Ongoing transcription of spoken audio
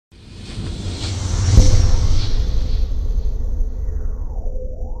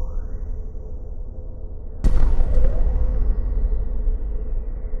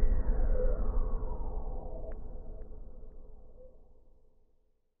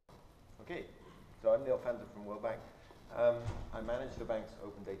I'm Neil Fantom from World Bank. I manage the bank's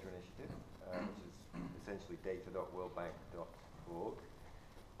Open Data Initiative, which is essentially data.worldbank.org.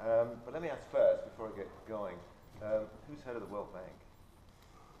 But let me ask first, before I get going, who's heard of the World Bank?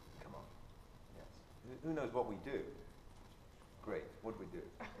 Come on. Yes. Who knows what we do? Great. What do we do?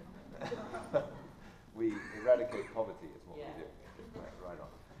 We eradicate poverty is what we do. Right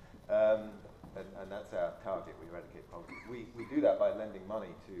on. And that's our target, we eradicate poverty. We do that by lending money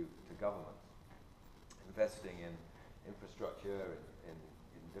to governments, investing in infrastructure, in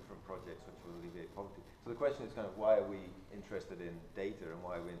different projects which will alleviate poverty. So the question is kind of why are we interested in data and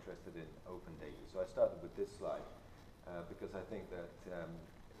why are we interested in open data? So I started with this slide because I think that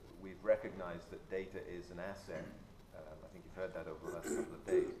we've recognized that data is an asset. I think you've heard that over the last couple of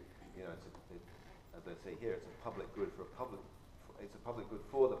days. You know, as I say here, it's a public good for a public. It's a public good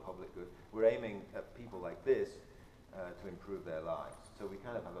for the public good. We're aiming at people like this to improve their lives. So we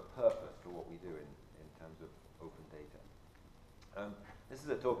kind of have a purpose for what we do in terms of open data. This is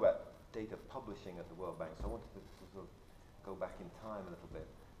a talk about data publishing at the World Bank. So I wanted to sort of go back in time a little bit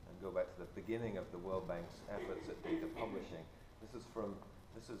and go back to the beginning of the World Bank's efforts at data publishing. This is from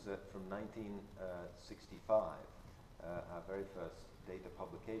 1965, our very first data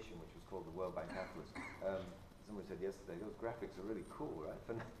publication, which was called the World Bank Atlas. Somebody said yesterday, those graphics are really cool, right?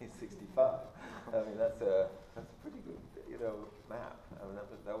 For 1965, I mean that's a pretty good, map. I mean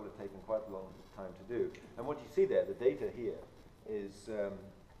that would have taken quite a long time to do. And what you see there, the data here, is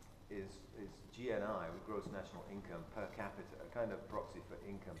GNI, gross national income per capita, a kind of proxy for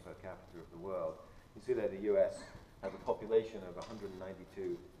income per capita of the world. You see there, the U.S. has a population of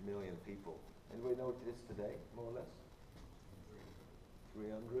 192 million people. Anybody know what it is today, more or less?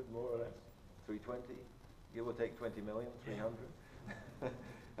 300, more or less. 320. Give or take 20 million, 300.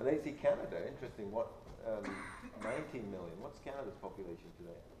 And then you see Canada, interesting, 19 million. What's Canada's population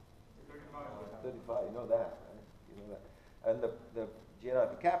today? 35. 35, you know that, right? You know that. And the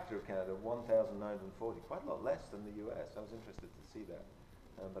GNI per capita of Canada, 1,940, quite a lot less than the US. I was interested to see that.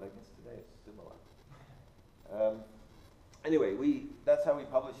 But I guess today it's similar. Anyway, that's how we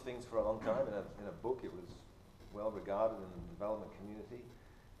published things for a long time in a book. It was well regarded in the development community.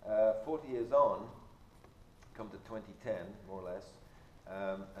 40 years on, come to 2010, more or less,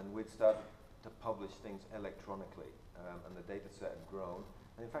 and we'd started to publish things electronically, and the data set had grown.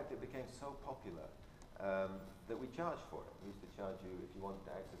 And in fact, it became so popular that we charged for it. We used to charge you, if you wanted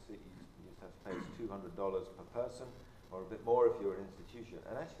to access it, you used to have to pay us $200 per person, or a bit more if you were an institution.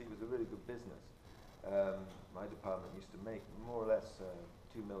 And actually, it was a really good business. My department used to make more or less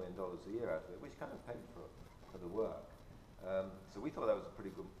 $2 million a year out of it, which kind of paid for the work. So we thought that was a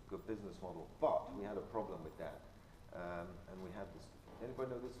pretty good business model, but we had a problem with that. And we had this,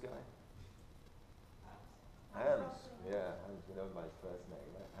 anybody know this guy? Hans, yeah, Hans, we know him by his first name,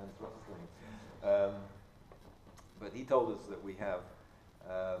 right? Hans Rosling. But he told us that we have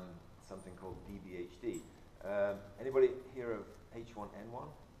something called DBHD. Anybody hear of H1N1?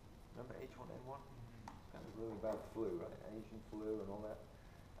 Remember H1N1? It's kind of really bad flu, right? Asian flu and all that.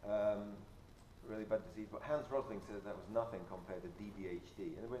 Really bad disease, but Hans Rosling says that was nothing compared to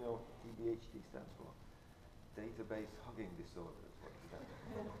DBHD. Anybody know what DBHD stands for? Database hugging disorder is what it stands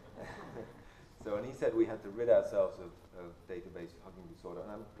for. So, and he said we had to rid ourselves of database hugging disorder,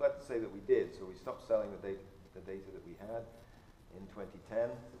 and I'm glad to say that we did. So we stopped selling the data that we had in 2010.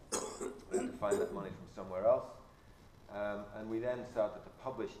 We had to find that money from somewhere else. And we then started to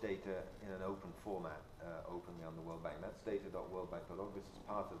publish data in an open format, openly on the World Bank. That's data.worldbank.org. This is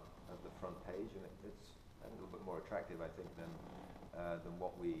part of the front page, and it's a little bit more attractive, I think, than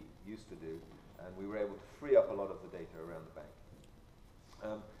what we used to do. And we were able to free up a lot of the data around the bank.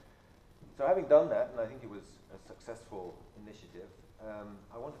 So having done that, and I think it was a successful initiative,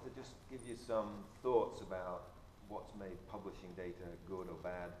 I wanted to just give you some thoughts about what's made publishing data good or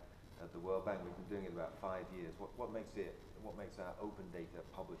bad at the World Bank. We've been doing it about 5 years. What makes our open data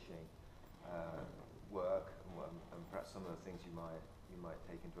publishing work, and perhaps some of the things you might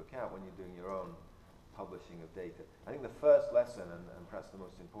take into account when you're doing your own publishing of data. I think the first lesson, and perhaps the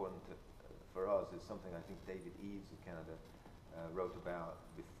most important for us, is something I think David Eves of Canada wrote about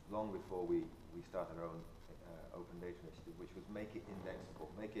long before we started our own open data initiative, which was make it indexable,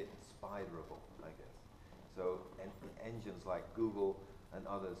 make it spiderable, I guess. So engines like Google and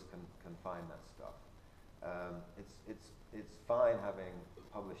others can find that stuff. It's fine having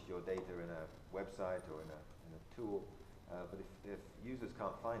published your data in a website or in a tool, but if users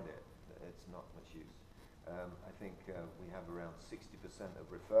can't find it, it's not much use. I think we have around 60% of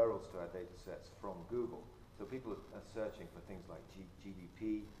referrals to our data sets from Google. So people are searching for things like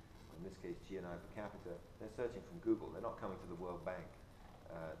GDP, in this case GNI per capita. They're searching from Google. They're not coming to the World Bank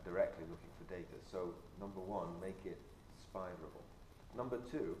directly looking for data. So number one, make it spiderable. Number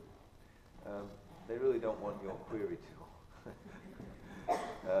two, they really don't want your query tool.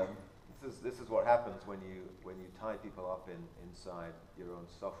 This is what happens when you tie people up inside your own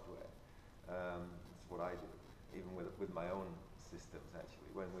software. That's what I do, even with my own systems.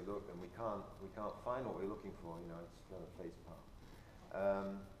 Actually, when we look and we can't find what we're looking for, it's got a face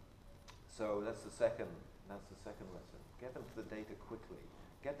palm. So that's the second lesson. Get them to the data quickly.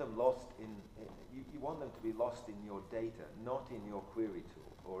 Get them lost you want them to be lost in your data, not in your query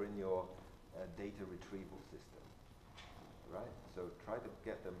tool or in your data retrieval system. Right? So try to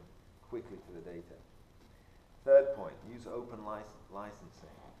get them quickly to the data. Third point, use open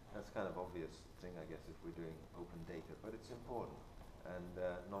licensing. That's kind of obvious thing, I guess, if we're doing open data, but it's important and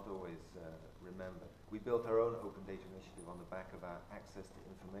not always remembered. We built our own open data initiative on the back of our access to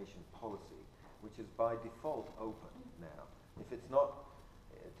information policy, which is by default open now. If it's not,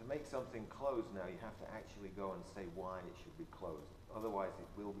 to make something closed now, you have to actually go and say why it should be closed. Otherwise, it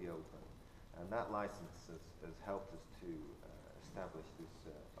will be open. And that license has helped us to establish this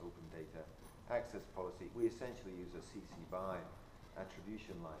open data access policy. We essentially use a CC BY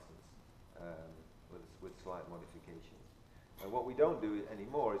attribution license with slight modifications. What we don't do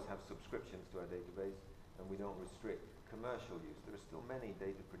anymore is have subscriptions to our database, and we don't restrict commercial use. There are still many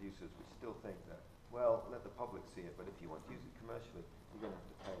data producers which still think that, well, let the public see it, but if you want to use it commercially, you're going to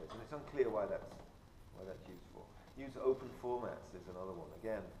have to pay it. And it's unclear why that's useful. Use open formats is another one.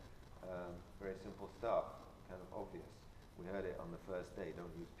 Again, very simple stuff, kind of obvious. We heard it on the first day,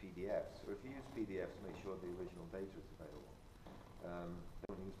 don't use PDFs. Or if you use PDFs, make sure the original data is available.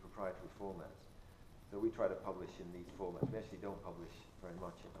 Don't use proprietary formats. So we try to publish in these formats. We actually don't publish very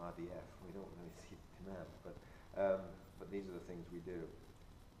much in RDF. We don't really see the demand, but these are the things we do.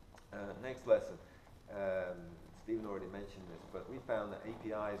 Next lesson. Stephen already mentioned this, but we found that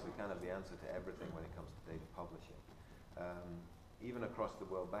APIs are kind of the answer to everything when it comes to data publishing. Even across the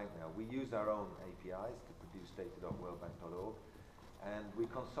World Bank now, we use our own APIs to produce data.worldbank.org, and we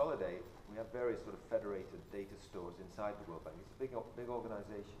consolidate. We have various sort of federated data stores inside the World Bank. It's a big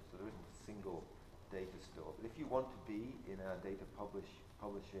organization, so there isn't a single data store. But if you want to be in our data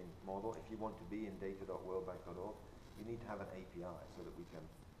publishing model, if you want to be in data.worldbank.org, you need to have an API so that we can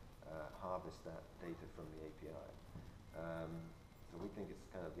harvest that data from the API. So we think it's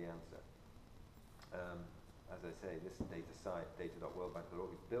kind of the answer. As I say, this data site,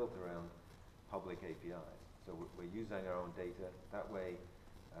 data.worldbank.org, is built around public APIs. So we're using our own data. That way,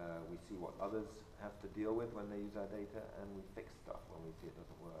 we see what others have to deal with when they use our data, and we fix stuff when we see it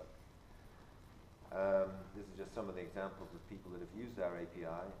doesn't work. This is just some of the examples of people that have used our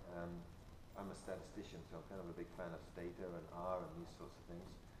API. I'm a statistician, so I'm kind of a big fan of Stata and R and these sorts of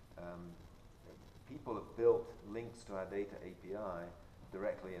things. People have built links to our data API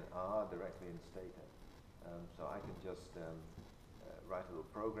directly in R, directly in Stata. So I can just write a little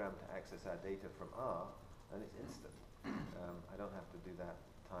program to access our data from R, and it's instant. I don't have to do that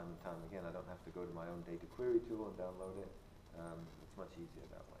time and time again. I don't have to go to my own data query tool and download it. It's much easier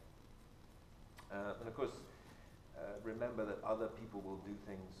that way. And of course, remember that other people will do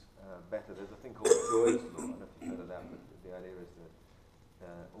things better. There's a thing called Joy's law. I don't know if you've heard of that, but the idea is that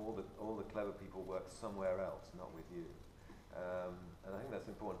all the clever people work somewhere else, not with you. And I think that's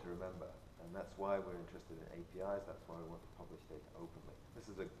important to remember. And that's why we're interested in APIs. That's why we want to publish data openly. This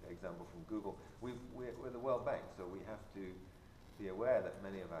is an example from Google. We're the World Bank, so we have to be aware that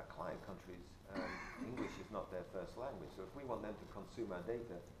many of our client countries, English is not their first language. So if we want them to consume our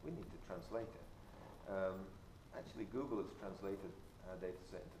data, we need to translate it. Actually, Google has translated our data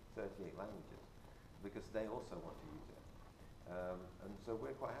set into 38 languages because they also want to use it. And so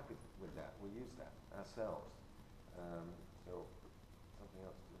we're quite happy with that. We use that ourselves. So something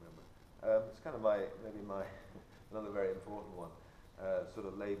else to remember. It's kind of maybe another very important one. Sort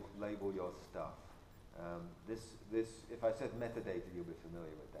of label your stuff. If I said metadata, you'll be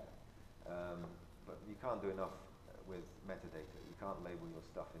familiar with that. But you can't do enough with metadata. You can't label your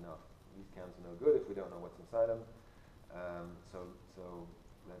stuff enough. These cans are no good if we don't know what's inside them. So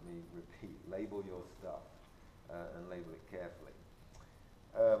let me repeat: label your stuff and label it carefully.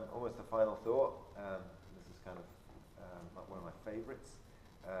 Almost a final thought. This is kind of one of my favorites.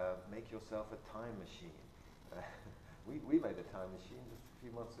 Make yourself a time machine. We made a time machine just a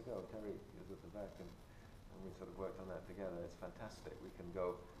few months ago. Terry was at the back, and we sort of worked on that together. It's fantastic. We can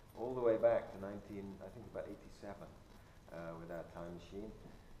go all the way back to about 87 with our time machine.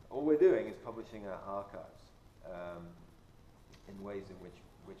 All we're doing is publishing our archives in ways in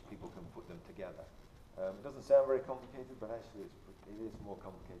which people can put them together. It doesn't sound very complicated, but actually it is more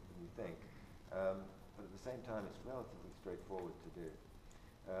complicated than you think. But at the same time, it's relatively straightforward to do.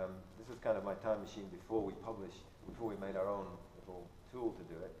 This is kind of my time machine before we made our own little tool to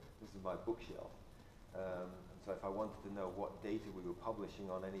do it. This is my bookshelf. And so if I wanted to know what data we were publishing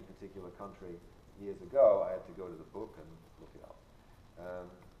on any particular country years ago, I had to go to the book and look it up.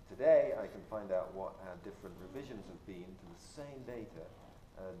 Today, I can find out what our different revisions have been to the same data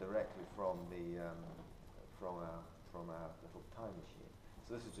directly from our little time machine.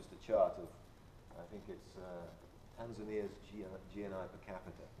 So this is just a chart of, I think it's Tanzania's GNI per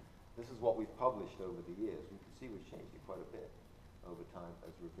capita. This is what we've published over the years. We can see we've changed it quite a bit over time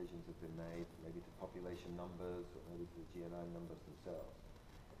as revisions have been made, maybe to population numbers or maybe to the GNI numbers themselves.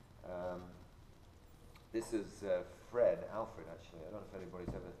 This is Alfred actually. I don't know if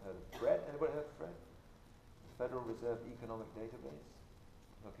anybody's ever heard of Fred. Anybody heard of Fred? Federal Reserve Economic Database.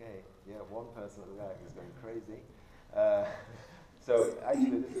 Okay, yeah, one person at the back is going crazy. So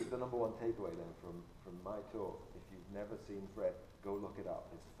actually, this is the #1 takeaway then from my talk. If you've never seen Fred, go look it up.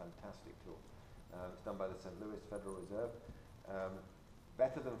 It's a fantastic tool. It's done by the St. Louis Federal Reserve.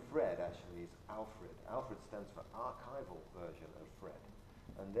 Better than Fred actually is Alfred. Alfred stands for archival version of Fred.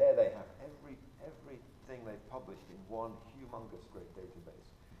 And there they have everything they've published in one humongous great database.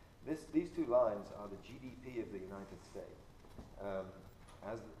 These two lines are the GDP of the United States. I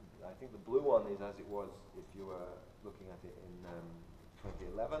think the blue one is as it was if you were looking at it in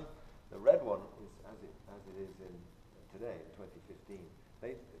 2011. The red one is as it is in today, in 2015.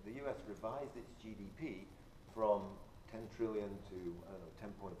 The US revised its GDP from 10 trillion to, I don't know,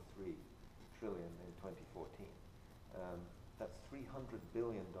 10.3 trillion in 2014. That's $300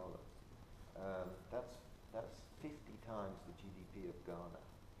 billion. That's 50 times the GDP of Ghana,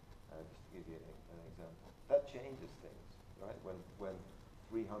 just to give you an example. That changes things, right? When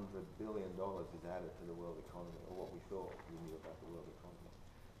 $300 billion is added to the world economy, or what we thought we knew about the world economy.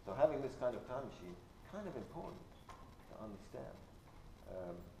 So having this kind of time machine, kind of important to understand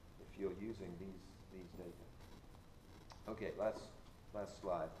if you're using these data. Okay, last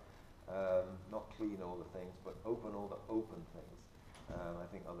slide. Not clean all the things, but open all the open things. I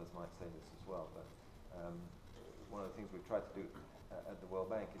think others might say this as well, but one of the things we've tried to do at the World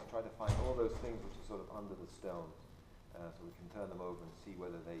Bank is try to find all those things which are sort of under the stones, so we can turn them over and see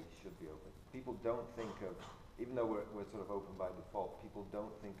whether they should be open. People don't think of, even though we're sort of open by default, people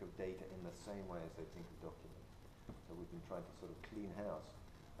don't think of data in the same way as they think of documents. So we've been trying to sort of clean house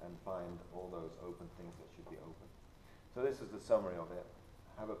and find all those open things that should be open. So this is the summary of it.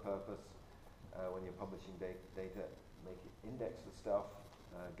 Have a purpose when you're publishing data. Make it index the stuff.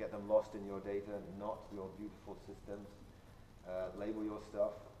 Get them lost in your data, not your beautiful systems. Label your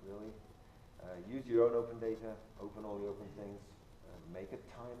stuff, really. Use your own open data. Open all the open things. Make a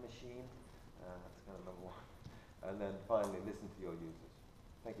time machine. That's kind of #1. And then finally, listen to your users.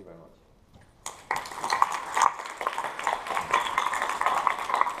 Thank you very much.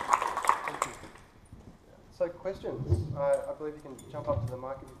 So questions, I believe you can jump up to the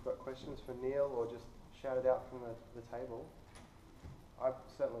mic if you've got questions for Neil or just shout it out from the table. I've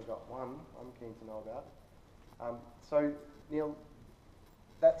certainly got one I'm keen to know about. So Neil,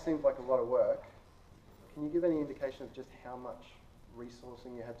 that seems like a lot of work. Can you give any indication of just how much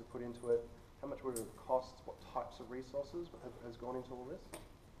resourcing you had to put into it? How much would it have cost? What types of resources has gone into all this?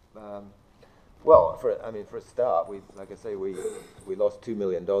 Well, for a start, like I say, we lost $2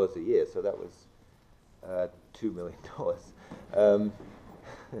 million a year, so that was $2 million.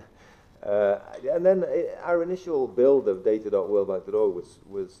 And then our initial build of data.worldbank.org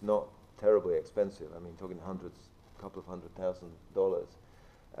was not terribly expensive. I mean, talking a couple of $100,000.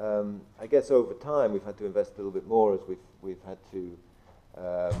 I guess over time we've had to invest a little bit more as we've had to.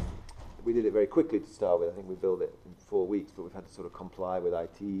 We did it very quickly to start with. I think we built it in 4 weeks, but we've had to sort of comply with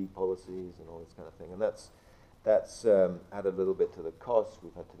IT policies and all this kind of thing, and that's added a little bit to the cost.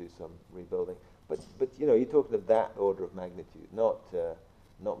 We've had to do some rebuilding. But you know, you're talking of that order of magnitude, not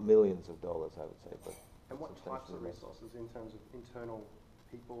millions of dollars, I would say. But and what types of resources in terms of internal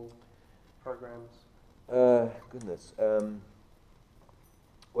people, programs? Goodness.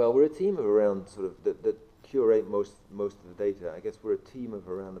 Well, we're a team of around sort of that curate most of the data. I guess we're a team of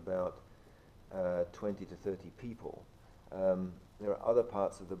around about 20 to 30 people. There are other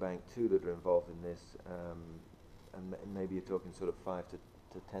parts of the bank too that are involved in this, and maybe you're talking sort of 5 to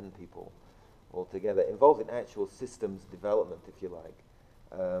 10 people altogether, involved in actual systems development, if you like.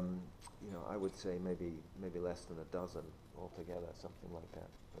 You know, I would say maybe less than a dozen altogether, something like that.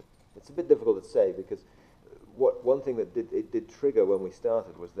 But it's a bit difficult to say because one thing that it did trigger when we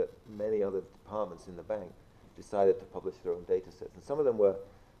started was that many other departments in the bank decided to publish their own data sets, and some of them were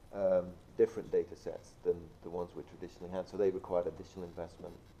different data sets than the ones we traditionally had, so they required additional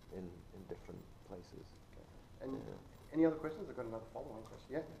investment in different places. And Any other questions? I've got another follow-on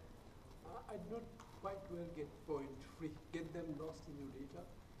question. Yeah? I do not quite well get point free, get them lost in your data.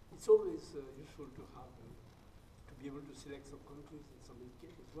 It's always useful to have, to be able to select some countries and some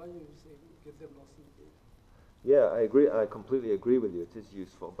indicators. Why are you saying get them lost in the data? Yeah, I agree. I completely agree with you. It is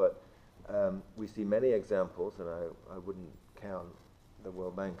useful, but we see many examples, and I wouldn't count the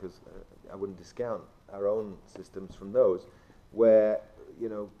World Bank as I wouldn't discount our own systems from those, where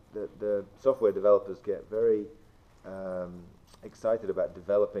the software developers get very excited about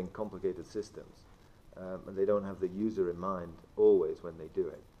developing complicated systems, and they don't have the user in mind always when they do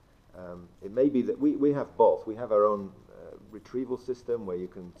it. It may be that we have both. We have our own retrieval system where you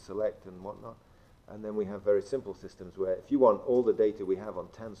can select and whatnot, and then we have very simple systems where if you want all the data we have on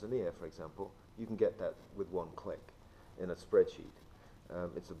Tanzania, for example, you can get that with one click in a spreadsheet.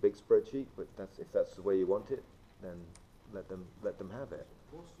 It's a big spreadsheet, but if that's the way you want it, then let them have it.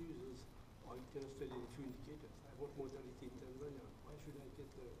 Most users are interested in a few indicators. I want mortality in Tanzania. Why should I get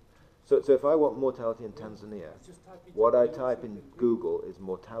the... So if I want mortality in Tanzania, what I type in Google is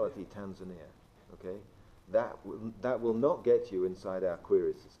mortality Tanzania. Okay, that will not get you inside our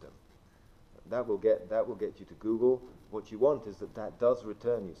query system. That will get you to Google. What you want is that does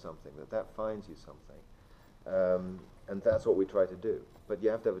return you something, that finds you something, and that's what we try to do. But you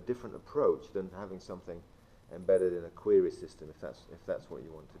have to have a different approach than having something embedded in a query system, if that's what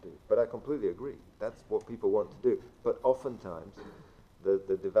you want to do. But I completely agree. That's what people want to do. But oftentimes,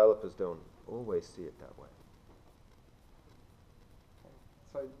 the developers don't always see it that way. Okay.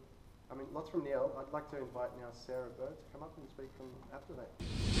 So, I mean, lots from Neil. I'd like to invite now Sarah Bird to come up and speak from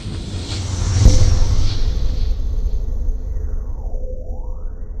Activate.